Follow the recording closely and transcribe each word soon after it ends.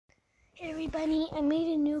Everybody, I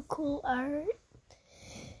made a new cool art,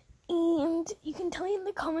 and you can tell me in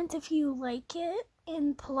the comments if you like it.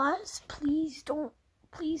 And plus, please don't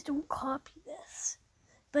copy this.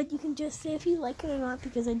 But you can just say if you like it or not,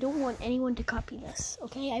 because I don't want anyone to copy this.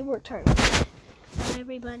 Okay, I worked hard. Bye,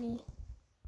 everybody.